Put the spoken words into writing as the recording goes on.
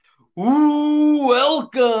Ooh,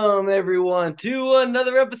 welcome everyone to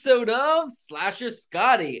another episode of Slasher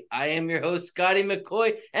Scotty. I am your host, Scotty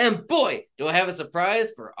McCoy, and boy, do I have a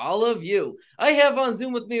surprise for all of you. I have on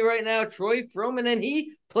Zoom with me right now Troy Froman, and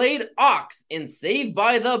he played Ox in Saved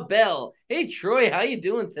by the Bell. Hey Troy, how you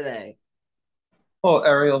doing today? Oh,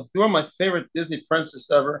 Ariel, you are my favorite Disney princess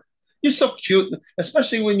ever. You're so cute,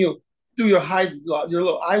 especially when you do your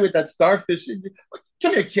little eye with that starfish.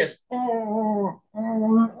 Come here, kiss. Oh,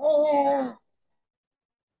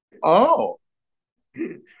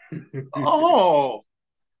 oh.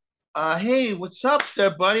 Hey, what's up there,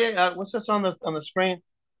 buddy? What's this on the screen?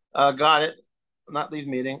 Got it. Not leave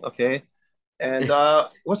meeting. Okay. And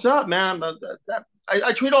what's up, man?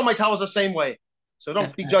 I treat all my towels the same way, so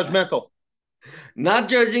don't be judgmental. Not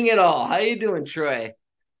judging at all. How you doing, Troy?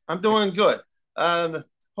 I'm doing good.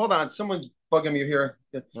 Hold on, someone's bugging me here.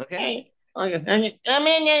 Okay. Hey,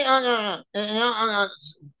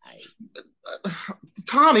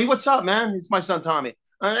 Tommy, what's up, man? It's my son, Tommy.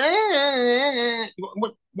 Why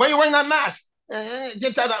are you wearing that mask?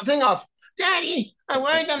 Get that thing off. Daddy, I'm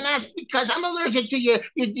wearing the mask because I'm allergic to your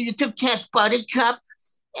two cats, Buttercup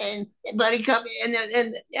and Buttercup and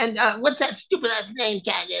what's that stupid ass name,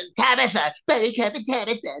 cat? Tabitha, Buttercup and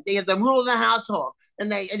Tabitha. They have the rule of the household, and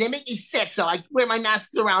they make me sick. So I wear my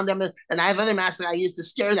masks around them, and I have other masks that I use to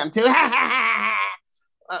scare them too.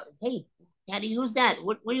 Hey, Daddy, who's that?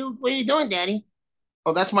 What are you doing, Daddy?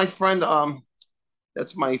 Oh, that's my friend.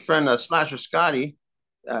 That's my friend Slasher Scotty.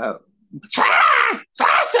 Uh,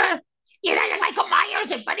 Slasher! You know, like Michael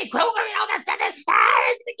Myers and Freddy Krueger and all that stuff. It's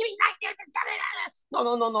giving nightmares and stuff.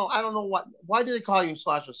 No. I don't know what. Why do they call you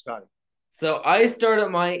Slasher Scotty? So I started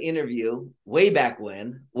my interview way back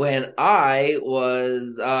when I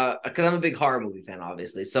was because I'm a big horror movie fan,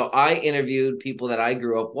 obviously. So I interviewed people that I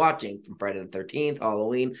grew up watching from Friday the 13th,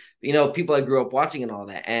 Halloween, people I grew up watching and all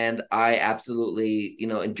that. And I absolutely,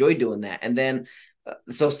 enjoyed doing that. And then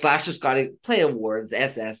so Slasher Scotty Play Awards,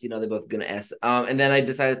 SS, they both gonna S. And then I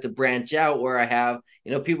decided to branch out where I have,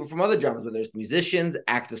 people from other genres, whether it's musicians,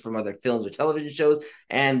 actors from other films or television shows.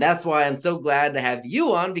 And that's why I'm so glad to have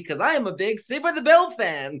you on because I am a big Saved by the Bell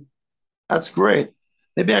fan. That's great.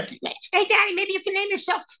 Maybe I. Hey, Daddy, maybe you can name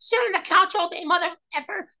yourself sit on the couch all day, mother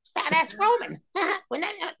effer, fat ass Roman. when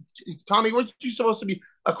that, Tommy, weren't you supposed to be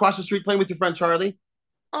across the street playing with your friend Charlie?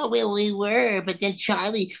 Oh, well, we were, but then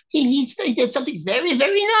Charlie, he did something very,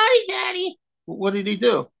 very naughty, Daddy. What did he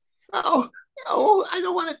do? Oh, oh, I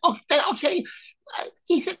don't want to. Okay.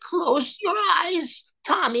 He said, close your eyes,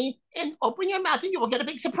 Tommy, and open your mouth, and you will get a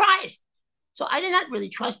big surprise. So I did not really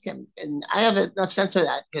trust him, and I have enough sense of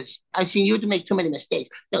that because I've seen you to make too many mistakes.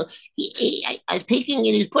 So I was peeking, and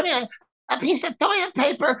he was putting a piece of toilet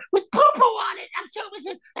paper with poo poo on it. I'm sure it was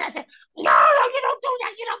it. And I said, no, you don't do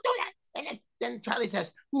that. You don't do that. And then Charlie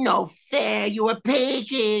says, no fair. You were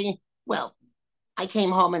peeking. Well, I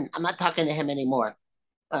came home, and I'm not talking to him anymore.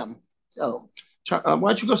 So why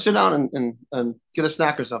don't you go sit down and get a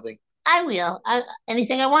snack or something? I will.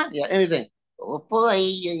 Anything I want? Yeah, anything. Oh boy.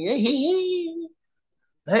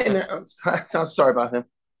 Hey, man, I'm sorry about him.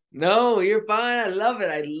 No, you're fine. I love it.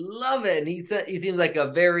 I love it. And he seems like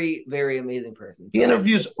a very, very amazing person. He So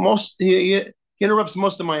interviews most. He interrupts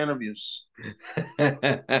most of my interviews.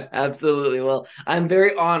 absolutely. Well, I'm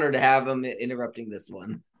very honored to have him interrupting this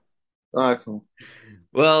one. Cool.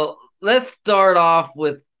 Well, let's start off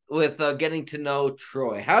with getting to know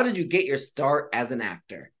Troy. How did you get your start as an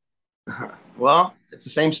actor? Well, it's the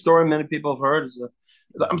same story many people have heard.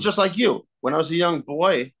 I'm just like you. When I was a young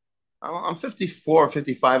boy, I'm 54,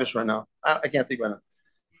 55ish right now. I can't think right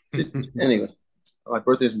now. Anyway, my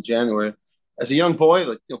birthday's in January. As a young boy,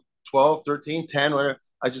 like 12, 13, 10, whatever,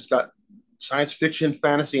 I just got science fiction,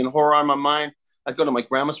 fantasy, and horror on my mind. I'd go to my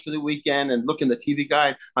grandma's for the weekend and look in the TV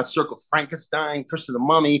guide. I'd circle Frankenstein, Curse of the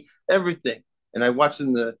Mummy, everything. And I watched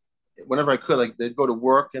in whenever I could, like they'd go to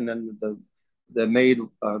work and then the maid,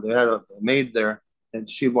 they had a maid there and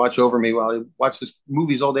she'd watch over me while I watched this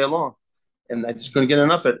movies all day long. And I just couldn't get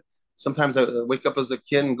enough of it. Sometimes I would wake up as a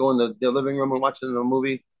kid and go in the living room and watch a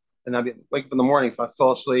movie. And wake up in the morning if I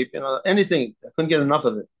fell asleep, anything. I couldn't get enough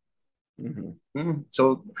of it. Mhm.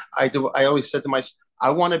 So I always said to myself, I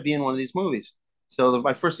want to be in one of these movies. So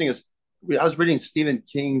my first thing is, I was reading Stephen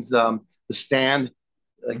King's The Stand,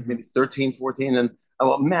 like Mhm. maybe 13, 14. And I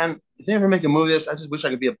went, man, if they ever make a movie of this, I just wish I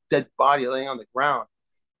could be a dead body laying on the ground.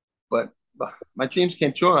 But my dreams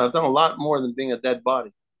came true. And I've done a lot more than being a dead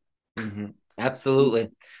body. Absolutely.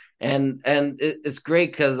 And it's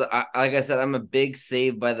great because like I said, I'm a big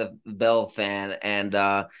Saved by the Bell fan, and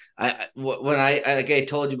when I like I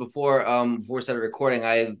told you before we started recording,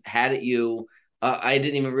 I've had you I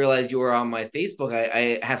didn't even realize you were on my Facebook.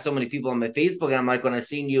 I have so many people on my Facebook, and I'm like, when I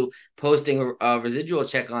seen you posting a residual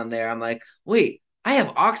check on there, I'm like, wait, I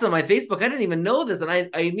have Ox on my Facebook. I didn't even know this, and I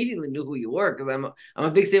immediately knew who you were because I'm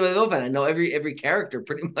a big Saved by the Bell fan. I know every character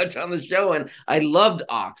pretty much on the show, and I loved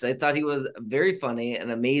Ox. I thought he was very funny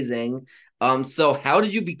and amazing. So how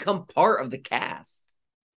did you become part of the cast?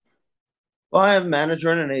 Well, I have a manager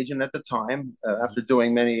and an agent at the time. After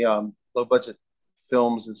doing many low budget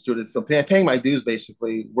films and student film, paying my dues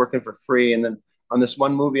basically, working for free. And then on this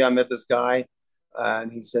one movie, I met this guy,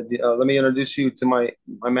 and he said, "Let me introduce you to my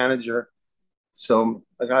manager." So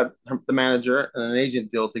I got the manager and an agent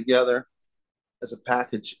deal together as a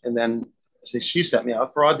package, and then she sent me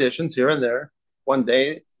out for auditions here and there. One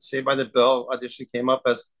day, Saved by the Bell audition came up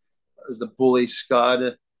as the bully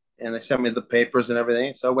Scud, and they sent me the papers and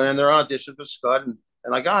everything. So I went in there, auditioned for Scud,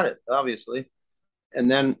 and I got it, obviously. And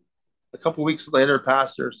then a couple of weeks later,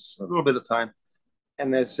 passed, there's a little bit of time,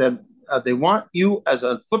 and they said they want you as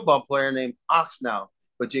a football player named Ox now,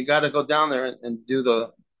 but you got to go down there and do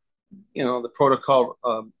the protocol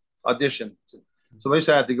audition. So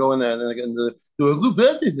basically, I had to go in there and then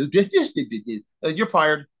you're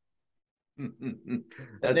fired. And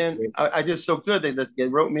That's then great. I did so good they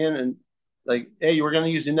wrote me in and like, hey, you were going to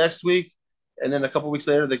use you next week. And then a couple of weeks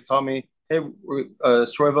later, they called me, hey,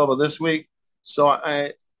 is Troy available this week? So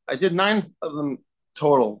I did 9 of them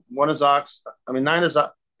total. One is Ox. I mean, 8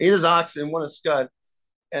 is Ox and 1 is Scud.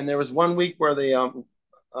 And there was one week where they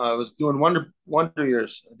was doing Wonder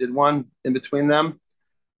Years. I did one in between them,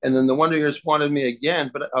 and then the Wonder Years wanted me again,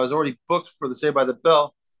 but I was already booked for the Saved by the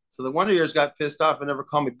Bell. So the Wonder Years got pissed off and never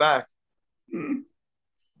called me back.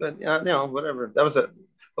 But whatever. That was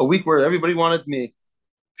a week where everybody wanted me,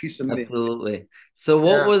 piece of me. Absolutely. So,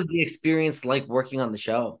 what Yeah, was the experience like working on the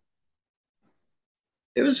show?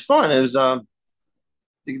 it was fun. It was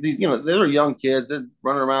they were young kids. They're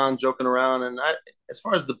running around, joking around, and as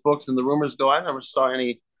far as the books and the rumors go, I never saw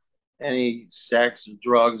any sex or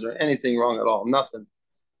drugs or anything wrong at all. Nothing.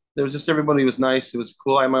 There was just everybody was nice. It was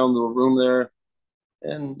cool. I had my own little room there,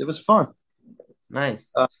 and it was fun.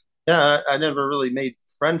 Nice. Uh, yeah, I never really made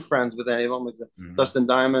friends with any of them. Like Mhm. Dustin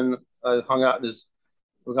Diamond, I hung out in his,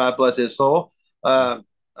 God bless his soul. I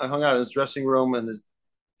hung out in his dressing room, and his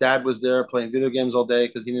dad was there playing video games all day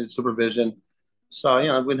because he needed supervision.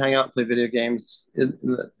 So we'd hang out and play video games in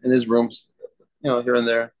his rooms, here and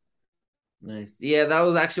there. Nice. Yeah, that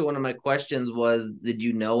was actually one of my questions was did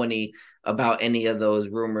you know any about any of those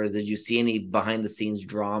rumors? Did you see any behind the scenes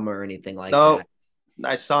drama or anything like that? No,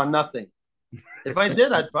 I saw nothing. If I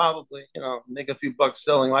did, I'd probably, make a few bucks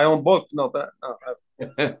selling my own book. No, but no,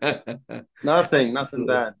 nothing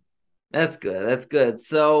Absolutely. bad. That's good. That's good.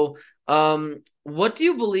 So, what do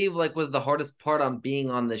you believe like was the hardest part on being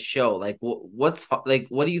on this show? Like, what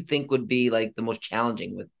do you think would be like the most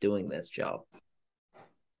challenging with doing this show?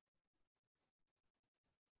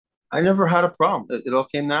 I never had a problem. It all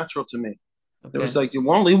came natural to me. There was Okay. like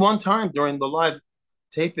only one time during the live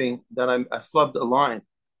taping that I flubbed a line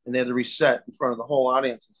and they had to reset in front of the whole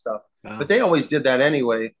audience and stuff. But Wow. they always did that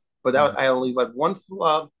anyway. But Mhm. I only had one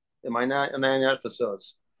flub in my 9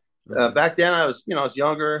 episodes. Okay. Back then, I was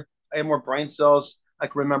younger. I had more brain cells. I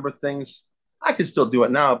could remember things. I could still do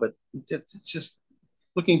it now, but it's just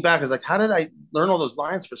looking back, it's like, how did I learn all those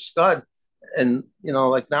lines for Scud? And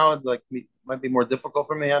like now, like might be more difficult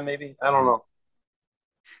for me. Maybe I don't know.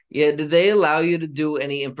 Yeah, did they allow you to do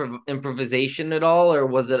any improvisation at all, or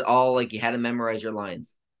was it all like you had to memorize your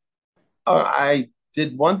lines? I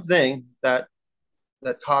did one thing that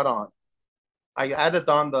caught on. I added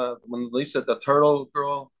on the when Lisa, the turtle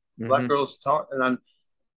girl, black Hmm. girl's talk, and then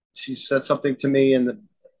she said something to me, and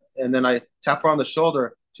then I tap her on the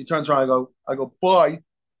shoulder. She turns around. I go, boy.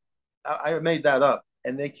 I made that up,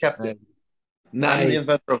 and they kept it. I'm the Nice.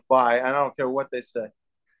 inventor of buy. I don't care what they say.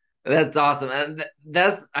 That's awesome. And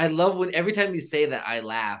that's I love when every time you say that I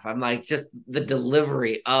laugh. I'm like just the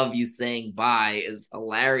delivery of you saying bye is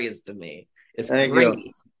hilarious to me. It's Thank you.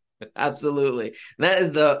 great. Absolutely. And that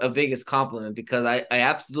is the biggest compliment because I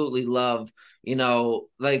absolutely love,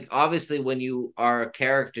 like obviously when you are a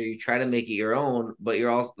character, you try to make it your own, but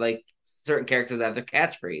you're also like certain characters have their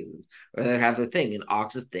catchphrases or they have their thing. And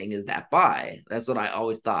Ox's thing is that bye. That's what I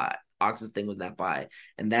always thought. Ox's thing was that bye.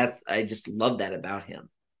 And I just love that about him.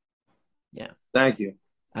 Yeah, Thank you.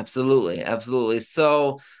 absolutely, absolutely.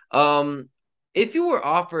 So, if you were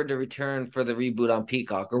offered to return for the reboot on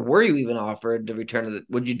Peacock, or were you even offered to return to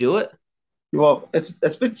would you do it? Well,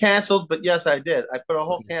 it's been canceled, but yes, I did. I put a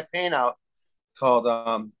whole campaign out called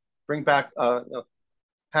 "Bring Back"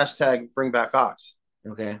 hashtag Bring Back Ox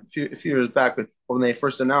Okay. a few years back when they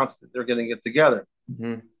first announced that they're going to get together.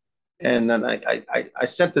 Hmm. And then I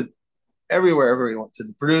sent it everywhere, everyone, to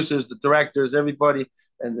the producers, the directors, everybody,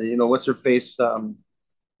 and what's her face?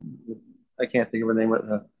 I can't think of her name.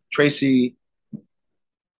 Tracy,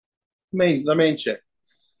 the main chick,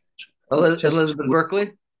 just Elizabeth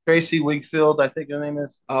Berkley. Tracy Wigfield, I think her name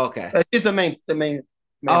is. Oh, okay. She's the main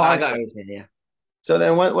Oh, I got actress. what you're saying. Yeah. So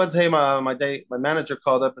then one day my manager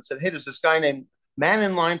called up and said, "Hey, there's this guy named Man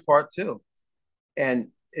in Line Part Two, and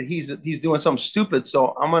he's doing something stupid.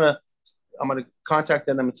 So I'm gonna contact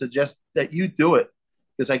them and suggest that you do it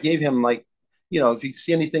because I gave him like, if you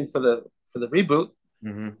see anything for the reboot,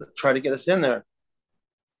 Hmm. try to get us in there."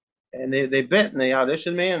 And they bit and they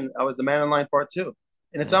auditioned me, and I was the Man in Line Part Two,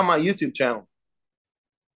 and it's on Nice. my YouTube channel.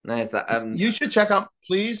 Nice. You should check out,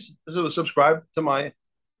 please, subscribe to my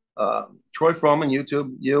Troy Froman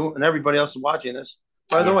YouTube, you and everybody else watching this.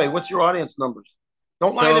 By the Yeah. way, what's your audience numbers?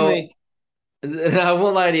 Don't lie to So me. I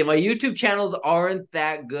won't lie to you. My YouTube channels aren't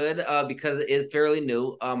that good because it is fairly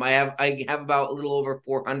new. I have about a little over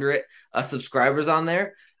 400 subscribers on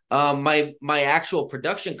there. My actual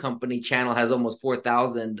production company channel has almost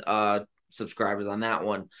 4,000 subscribers on that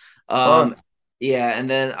one. Oh, Um, yeah, and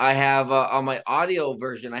then I have on my audio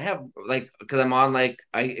version, I have like because I'm on like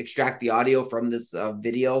I extract the audio from this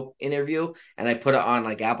video interview and I put it on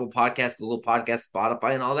like Apple Podcasts, Google Podcasts,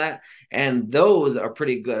 Spotify, and all that, and those are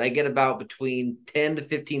pretty good. I get about between 10 to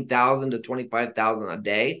 15,000 to 25,000 a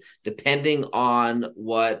day, depending on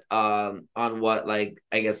what like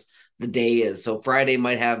I guess the day is. So Friday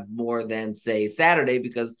might have more than say Saturday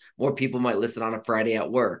because more people might listen on a Friday at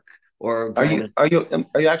work or are you driving.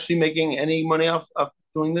 are you actually making any money off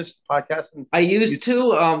doing this podcast? And I you, used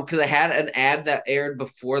to because I had an ad that aired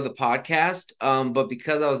before the podcast, but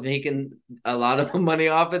because I was making a lot of money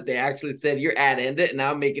off it, they actually said your ad ended, and now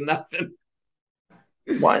I'm making nothing.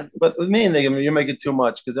 why? But with me, you're making too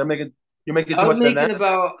much because you're making I too was much than making that.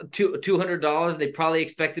 about $200. They probably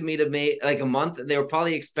expected me to make like a month. They were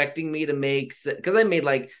probably expecting me to make because I made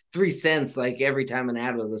like 3 cents like every time an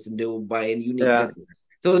ad was listened to by a unique Yeah, visitor.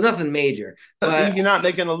 So it was nothing major, but you're not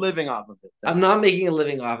making a living off of it. Then I'm not making a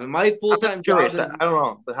living off it. My I'm full just time job curious. is I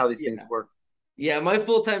don't know how these things yeah. work. Yeah, my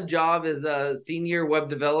full time job is a senior web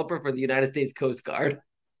developer for the United States Coast Guard.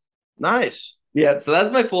 Nice. Yeah, so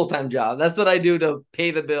that's my full time job. That's what I do to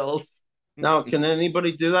pay the bills. Now, can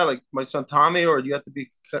anybody do that? Like my son Tommy, or do you have to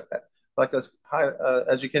be like a high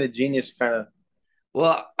educated genius kind of?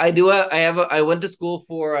 Well, I do. I went to school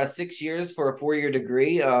for 6 years for a 4 year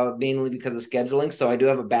degree, mainly because of scheduling. So I do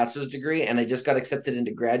have a bachelor's degree, and I just got accepted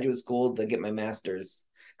into graduate school to get my master's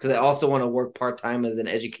because I also want to work part time as an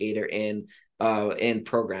educator in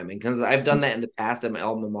programming because I've done that in the past at my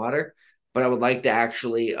alma mater, but I would like to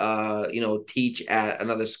actually teach at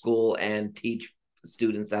another school and teach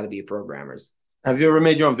students how to be programmers. Have you ever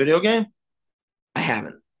made your own video game? I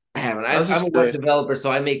haven't. I haven't. I was I'm a just web curious. developer,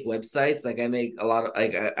 so I make websites. Like I make a lot of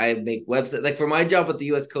like I make websites. Like for my job with the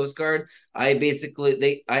U.S. Coast Guard, I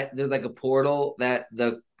basically there's like a portal that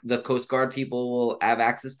the Coast Guard people will have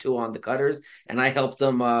access to on the cutters, and I help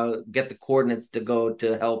them get the coordinates to go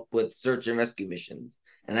to help with search and rescue missions,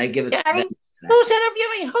 and I give it them Daddy, who's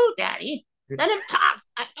interviewing who, Daddy? Let him talk.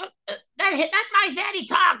 Let my daddy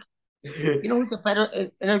talk. You know who's a better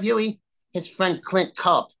interviewee? His friend Clint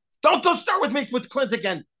Culp. Don't start with me with Clint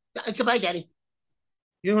again. Goodbye, Daddy.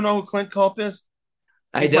 You don't know who Clint Culp is?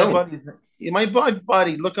 I He's my don't. buddy. He's my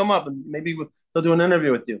buddy. Look him up, and maybe he'll do an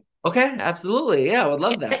interview with you. Okay, absolutely. Yeah, I would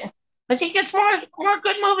love that. Because he gets more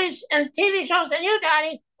good movies and TV shows than you,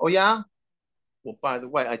 Daddy. Oh yeah. Well, by the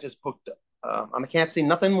way, I just booked. I can't say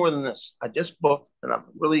nothing more than this. I just booked, and I'm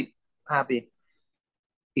really happy.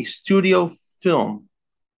 A studio film,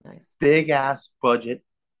 Nice. big ass budget.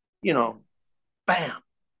 You know, bam.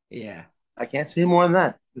 Yeah. I can't say more than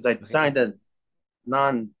that because I Okay. signed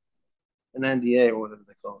non an NDA or whatever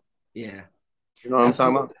they call Yeah. it. You know what I'm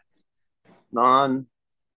talking Absolutely. about? Non.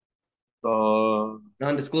 Uh,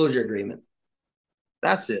 Non-disclosure agreement.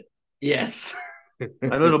 that's it. Yes.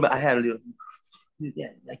 A little bit. I had a little.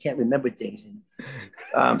 Yeah, I can't remember things.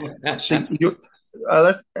 So you.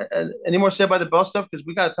 Any more said by the bell stuff? Because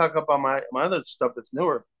we got to talk about my other stuff that's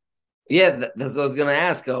newer. Yeah, that's what I was gonna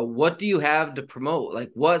ask. What do you have to promote?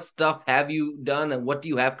 Like, what stuff have you done, and what do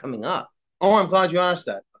you have coming up? Oh, I'm glad you asked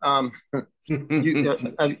that. Are you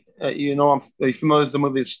familiar with the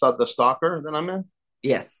movie The Stalker that I'm in?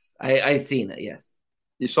 Yes, I seen it. Yes,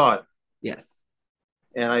 You saw it, yes.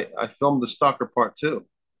 and I filmed The Stalker Part Two,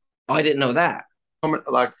 Oh, I didn't know that. coming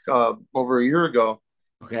like over a year ago.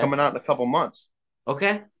 It's Okay, coming out in a couple months.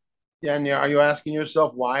 okay. Yeah, and are you asking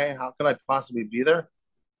yourself why? How could I possibly be there?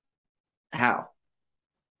 How?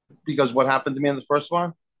 Because what happened to me in the first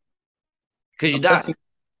one? Because you I'm testing. died.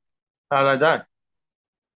 How did I die?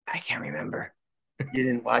 I can't remember. You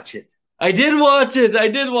didn't watch it. I did watch it. I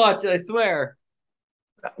did watch it. I swear.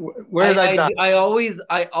 Where did I die? I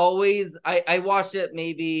watched it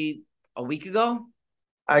maybe a week ago.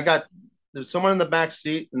 I got there's someone in the back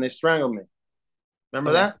seat and they strangled me.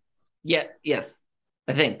 Remember Okay. that? Yeah. Yes.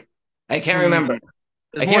 I think. I can't Hmm. remember.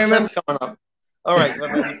 There's I more can't remember. tests coming up. All right.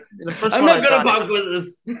 The first I'm one not I good at died. pop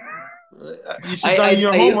quizzes. You should have done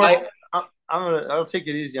your I homework. I'll take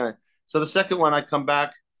it easy on it. So the second one, I come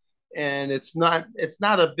back, and it's not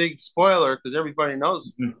a big spoiler because everybody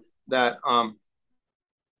knows that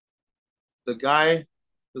the guy,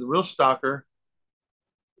 the real stalker,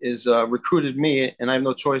 is recruited me, and I have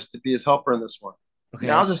no choice to be his helper in this one. Now Okay.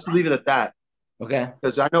 I'll just leave it at that Okay.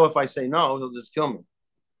 because I know if I say no, he'll just kill me.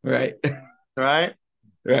 Right. All right.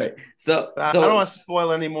 Right. So But I don't so want to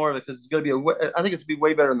spoil any more of it because it's going to be I think it's going to be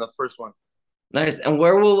way better than the first one. nice. And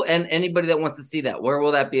where will and anybody that wants to see that, where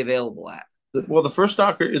will that be available at? Well, the first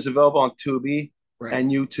Stalker is available on Tubi Right.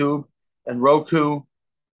 and YouTube and Roku.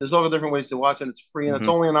 There's all the different ways to watch it. It's free and it's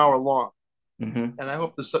Mm-hmm. only an hour long. Mm-hmm. And I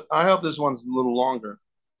hope this one's a little longer.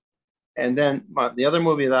 And then the other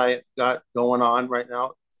movie that I got going on right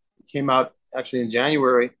now came out actually in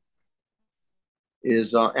January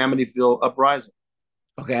is Amityville Uprising.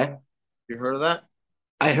 Okay. You heard of that?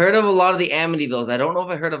 I heard of a lot of the Amityvilles. I don't know if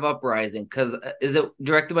I heard of Uprising because is it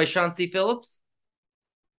directed by Sean C. Phillips?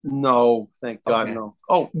 No, thank God, Okay. no.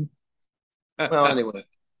 Oh, well, anyway,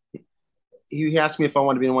 he asked me if I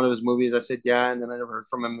wanted to be in one of his movies. I said yeah, and then I never heard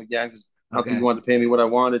from him again because I don't think he Okay. wanted to pay me what I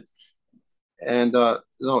wanted. And no,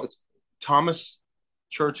 it's Thomas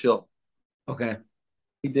Churchill. Okay.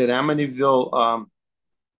 He did Amityville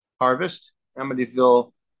Harvest,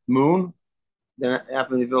 Amityville Moon, then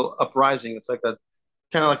Amityville Uprising. It's like a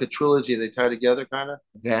kind of like a trilogy they tie together, kind of.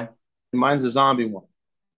 Okay. Mine's the zombie one.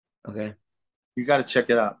 Okay. You got to check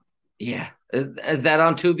it out. Yeah. Is that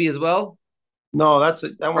on Tubi as well? No, that's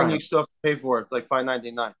it. That one you Prime. still have to pay for. It's like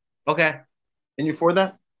 $5.99. Okay. Can you afford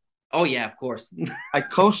that? Oh yeah, of course. I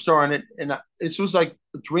co-star in it, and it was like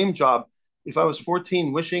a dream job. If I was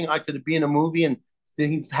 14, wishing I could be in a movie and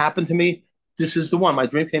things happened to me, this is the one. My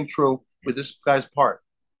dream came true with this guy's part.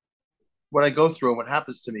 What I go through and what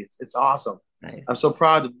happens to me, it's awesome. Nice. I'm so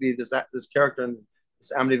proud to be this character in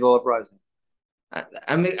this Amityville Uprising.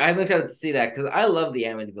 I'm excited to see that because I love the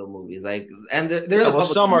Amityville movies. Like, and they're in Yeah, the well,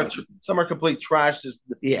 public domain. some are complete trash, just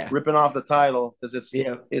Yeah. ripping off the title because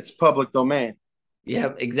Yeah. it's public domain.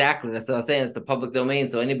 Yeah. Exactly. That's what I was saying. It's the public domain,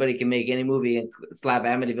 so anybody can make any movie and slap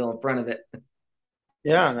Amityville in front of it.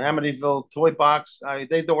 Yeah, Amityville Toy Box.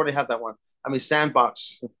 They already have that one. I mean,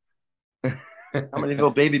 Sandbox.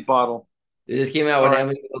 Amityville Baby Bottle. They just came out All with right.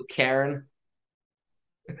 Amityville Karen.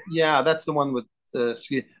 Yeah, that's the one with the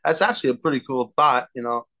ski. That's actually a pretty cool thought,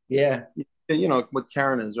 Yeah. What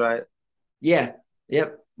Karen is, right? Yeah.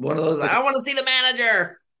 Yep. One of those. Like, I want to see the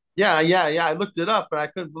manager. yeah, yeah, yeah. I looked it up, but I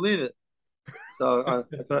couldn't believe it. So,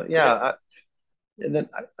 yeah. And then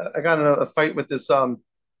I got in a fight with this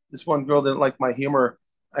one girl didn't like my humor.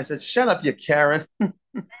 I said, "Shut up, you Karen."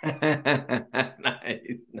 Nice, nice.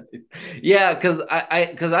 Yeah, because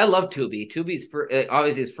I love Tubi. Tubi's free,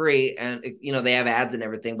 obviously it's free, and they have ads and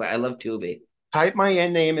everything. But I love Tubi. Type my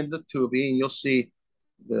name into Tubi, and you'll see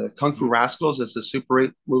the Kung Fu Rascals. It's a Super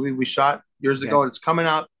 8 movie we shot years Okay. ago, and it's coming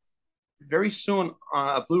out very soon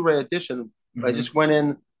on a Blu-ray edition. I Hmm. just went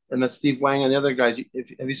in, and that's Steve Wang and the other guys.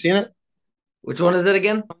 Have you seen it? Which one is it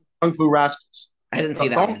again? Kung Fu Rascals. I didn't see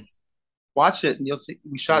that Don't one. watch it, and you'll see.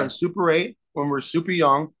 We shot in Okay. Super 8 when we were super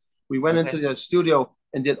young. We went into Okay. the studio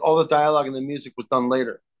and did all the dialogue, and the music was done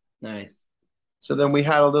later. Nice. So then we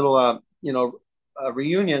had a little,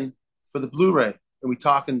 reunion for the Blu-ray, and we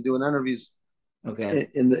talk and doing interviews Okay.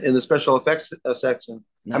 in the special effects section.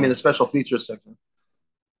 I mean, the Nice. special features section,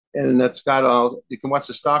 and that's got you can watch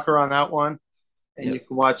the Stalker on that one, and you Yep.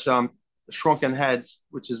 can watch Shrunken Heads,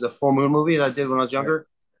 which is a full moon movie that I did when I was Right. younger.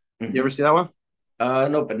 You ever Hmm. see that one?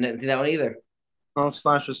 Nope, I didn't see that one either. No,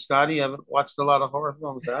 Slasher Scotty. You haven't watched a lot of horror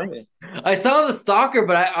films, have you? I saw the stalker,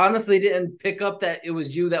 but I honestly didn't pick up that it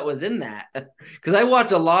was you that was in that because I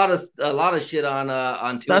watch a lot of shit on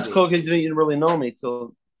That's Tubi. cool because you didn't really know me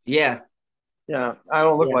till, Yeah, yeah. I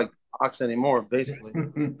don't look yeah. like Ox anymore, basically.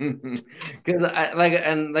 Because I like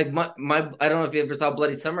and like my I don't know if you ever saw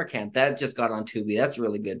Bloody Summer Camp. That just got on Tubi. That's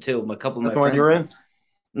really good too. A couple of That's my the one friends. you're in.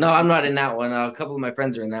 No, I'm not in that one. A couple of my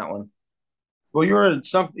friends are in that one. Well, you're in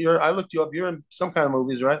some. I looked you up. You're in some kind of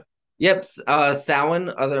movies, right? Yep, Samhain,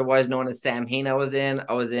 otherwise known as Sam Hain. I was in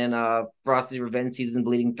Frosty's Revenge Season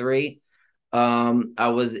Bleeding 3. I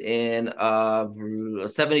was in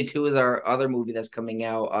 72 is our other movie that's coming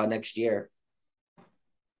out next year.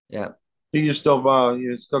 Yeah. you're still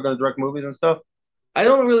gonna direct movies and stuff? I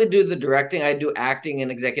don't really do the directing. I do acting and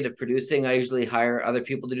executive producing. I usually hire other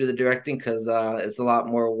people to do the directing because it's a lot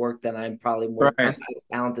more work than I'm Right.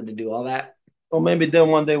 talented to do all that. Well, maybe then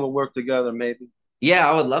one day we'll work together. Maybe Yeah,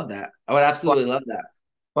 I would love that. I would fly, absolutely love that.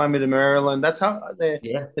 fly me to Maryland. That's how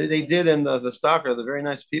Yeah. they did in the Stalker. The very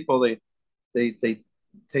nice people. They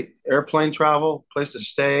take airplane travel, place to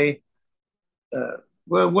stay, uh,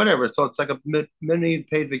 well, whatever. So it's like a mini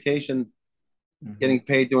paid vacation, Hmm. getting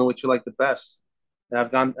paid doing what you like the best. And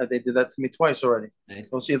I've gone. They did that to me twice already. Nice.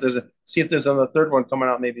 We'll see if there's a third one coming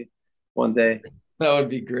out maybe one day. That would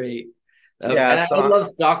be great. Yeah. And I So love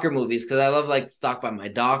stalker movies because I love like Stalked by My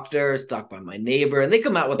Doctor, Stalked by My Neighbor, and they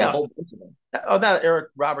come out with a yeah. whole bunch of Oh, that Eric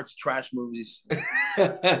Roberts trash movies. them.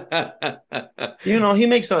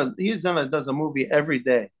 Does a movie every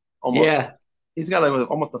day almost. Yeah, He's got like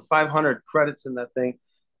almost 500 credits in that thing,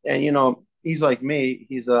 and he's like me.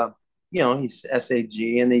 He's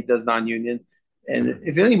SAG and he does non-union, and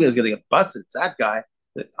if anybody's gonna get busted, it's that guy.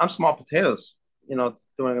 I'm small potatoes. It's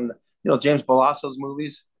doing James Balasso's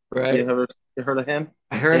movies. right. You heard of him?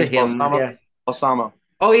 I heard of James him. Balsamo. Yeah. Balsamo.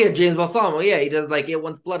 Oh yeah, James Balsamo. Yeah, he does like It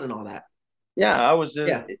Once Blood and all that. Yeah, Yeah. I was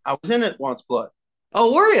in it once, Blood.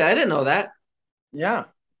 Oh, were you? I didn't know that. Yeah,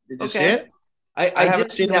 did you see Okay. it? I I have a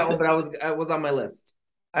did see scene that with one, but I was on my list.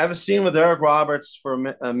 I have a scene with Eric Roberts for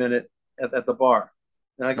a minute at the bar.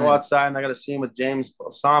 Then I go Nice. outside and I got a scene with James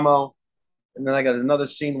Balsamo. And then I got another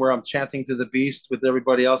scene where I'm chanting to the beast with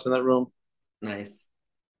everybody else in that room. Nice.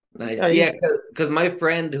 Nice. Yeah, Yeah, because my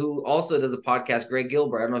friend who also does a podcast, Greg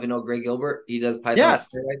Gilbert. I don't know if you know Greg Gilbert. He does Python's yeah.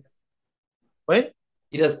 Paradise. Wait.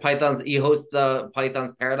 He hosts the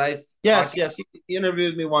Python's Paradise Yes, podcast. yes. He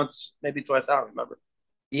interviewed me once, maybe twice. I don't remember.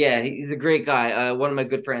 Yeah, he's a great guy. One of my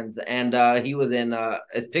good friends, and he was in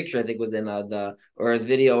his picture. I think was in his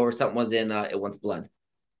video or something was in It Once Blood.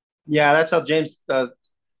 Yeah, that's how James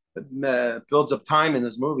builds up time in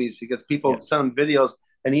his movies. He gets Yeah. people send him videos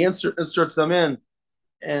and he inserts them in.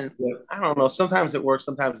 And Yep. I don't know. Sometimes it works,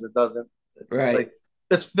 sometimes it doesn't. It's Right. like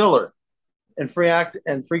it's filler and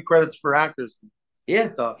free credits for actors and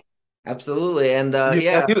Yeah. stuff. Absolutely. And You,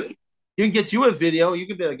 yeah, you can get you a video. You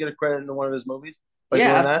could be able to get a credit in one of his movies by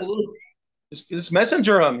yeah, doing that. absolutely. Just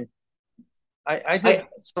messenger on me. I did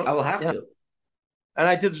I I will have yeah, to. and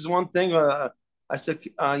I did this one thing. I said,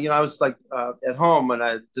 I was like at home and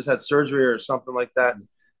I just had surgery or something like that,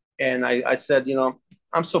 and I said,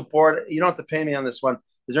 I'm so bored. You don't have to pay me on this one.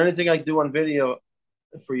 Is there anything I can do on video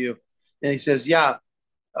for you? And he says, yeah.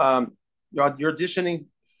 You're auditioning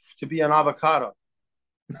to be an avocado.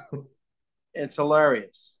 It's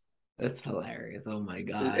hilarious. That's hilarious. Oh my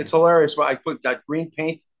It's God. hilarious. But I got green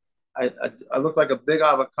paint. I look like a big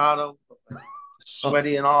avocado, Oh,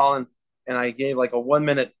 sweaty and all, and I gave like a 1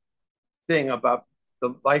 minute thing about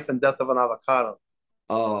the life and death of an avocado.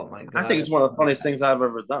 oh my I think God. it's one of the funniest things I've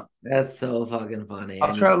ever done. That's so fucking funny.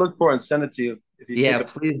 I'll try And to look for it and send it to you if you think yeah, of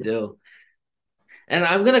please do. And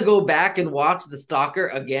I'm gonna go back and watch The Stalker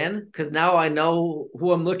again because now I know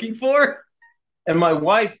who I'm looking for. And my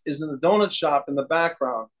wife is in the donut shop in the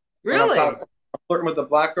background when Really? I'm flirting with the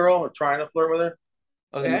black girl or trying to flirt with her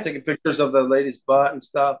and Okay. taking pictures of the lady's butt and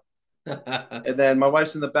stuff. And then my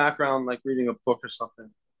wife's in the background, like reading a book or something.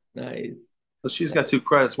 Nice. So she's got two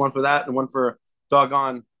credits, one for that and one for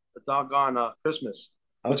doggone Christmas,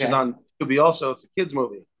 which is Okay. on Tubi also. It's a kids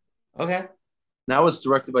movie. Okay. Now it's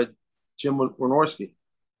directed by Jim Wynorski.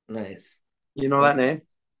 Nice. You know that Okay.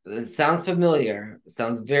 name? It sounds familiar. It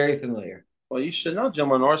sounds very familiar. Well, you should know Jim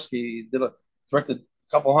Wynorski. He directed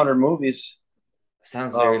a couple hundred movies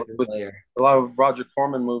Sounds very with familiar. a lot of Roger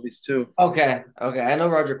Corman movies too. Okay. Okay. I know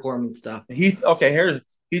Roger Corman stuff. He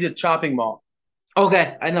did Chopping Mall.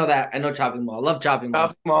 Okay. I know that. I know Chopping Mall. Love Chopping Mall.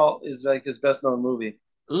 Chopping Mall is like his best known movie.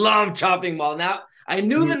 Love Chopping Mall. Now I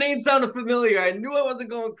knew the He, name sounded familiar. I knew I wasn't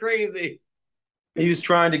going crazy. he was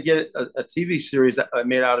trying to get a TV series that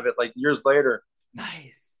made out of it like years later.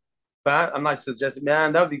 Nice. But I'm not suggesting,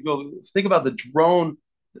 man, that would be good. Think about the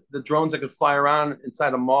drones that could fly around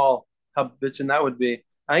inside a mall. How bitching that would be.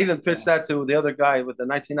 I even pitched Yeah. that to the other guy with the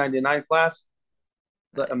 1999 class,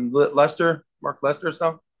 Nice. Mark Lester or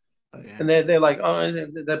something. Okay. And they're like, oh,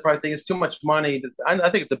 they probably think it's too much money. I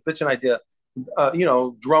think it's a bitching idea.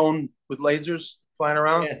 Drone with lasers flying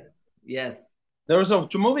around. Yes. Yes. There was a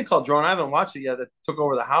movie called Drone. I haven't watched it yet that took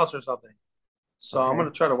over the house or something. So I'm Okay.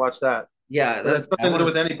 going to try to watch that. Yeah. But it's I nothing to do want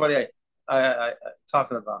with to. anybody I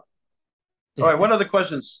talking about. All right. What other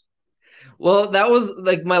questions? Well, that was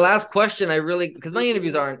like my last question. I really, because my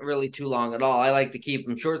interviews aren't really too long at all. I like to keep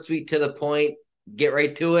them short, sweet, to the point, get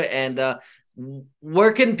right to it. And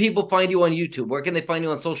Where can people find you on YouTube? Where can they find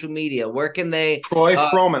you on social media? Where can they? Troy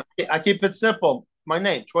Froman. I keep it simple. My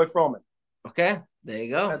name, Troy Froman. Okay, there you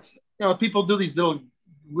go. That's people do these little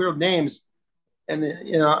weird names, and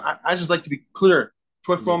I just like to be clear.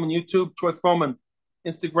 Troy Yeah. Froman YouTube, Troy Froman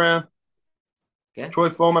Instagram, Okay, Troy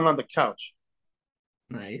Froman on the couch.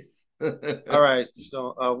 nice. All right,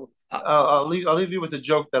 so I'll leave you with a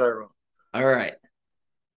joke that I wrote. All right.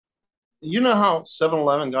 You know how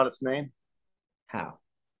 7-Eleven got its name? How?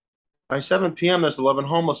 By 7 p.m., there's 11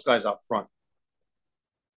 homeless guys out front.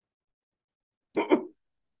 Do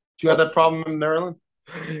you have that problem in Maryland?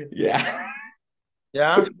 Yeah.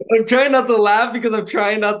 Yeah. I'm trying not to laugh because I'm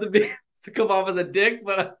trying not to be to come off as a dick,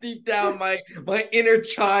 but deep down my inner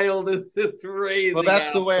child is just Well, raising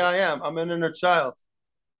that's the out. way I am. I'm an inner child.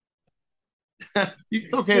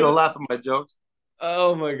 It's okay to laugh at my jokes.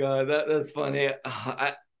 Oh my god, that's funny.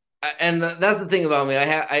 And that's the thing about me.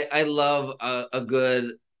 I love a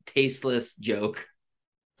good tasteless joke.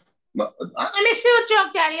 Let me see a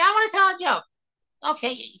joke, Daddy. I want to tell a joke.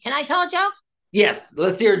 Okay, can I tell a joke? Yes,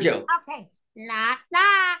 let's hear a joke. Okay. Knock,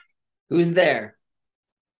 knock. Who's there?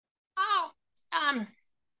 Oh, I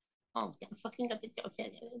fucking got the joke.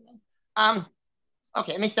 Um,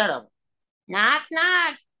 okay, let me start over. Knock,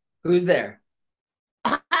 knock. Who's there?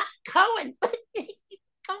 Cohen.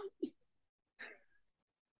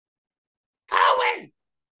 Cohen.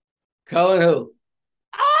 Cohen who?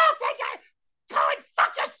 Oh, thank God. Cohen,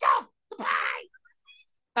 fuck yourself. Bye.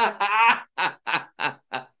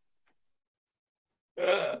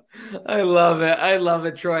 I love it. I love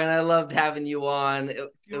it, Troy, and I loved having you on. If It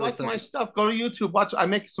you was like so my stuff, go to YouTube. Watch. I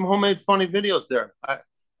make some homemade funny videos there.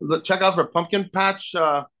 Check out for pumpkin patch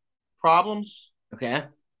problems. okay.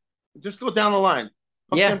 Just go down the line.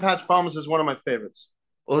 Pumpkin Yeah. patch problems is one of my favorites.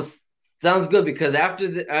 Well, sounds good because after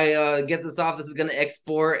I get this off, this is going to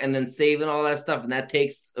export and then save and all that stuff, and that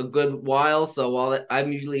takes a good while. So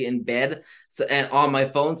I'm usually in bed, and on my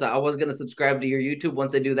phone, so I was going to subscribe to your YouTube.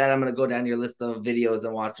 Once I do that, I'm going to go down your list of videos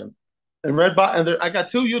and watch them. And Redbot, and I got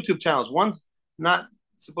two YouTube channels. One's not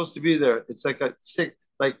supposed to be there. It's like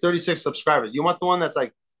 36 subscribers. You want the one that's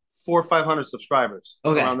like 400 or 500 subscribers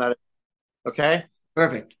Okay, around that. Okay,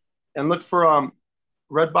 perfect. and look for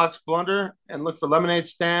Redbox Blunder and look for Lemonade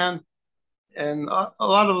Stand, and a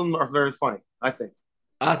lot of them are very funny. I think.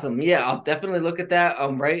 Awesome. Yeah, I'll definitely look at that.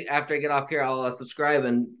 Right after I get off here, I'll subscribe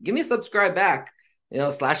and give me a subscribe back.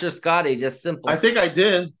 Slasher Scotty, just I simple. think I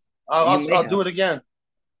did. You I'll, may I'll do have. it again.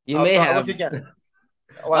 You may I'll have. look again.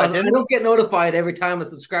 What I I didn't. don't get notified every time a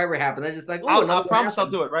subscriber happens. I just like, oh, I another one promise I'll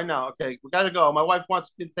happened. do it right now. Okay, we gotta go. My wife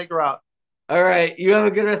wants me to take her out. All right. You have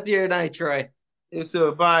a good rest of your night, Troy. You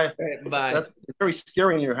too. Bye. All right, bye. That's very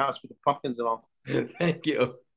scary in your house with the pumpkins and all. Thank you.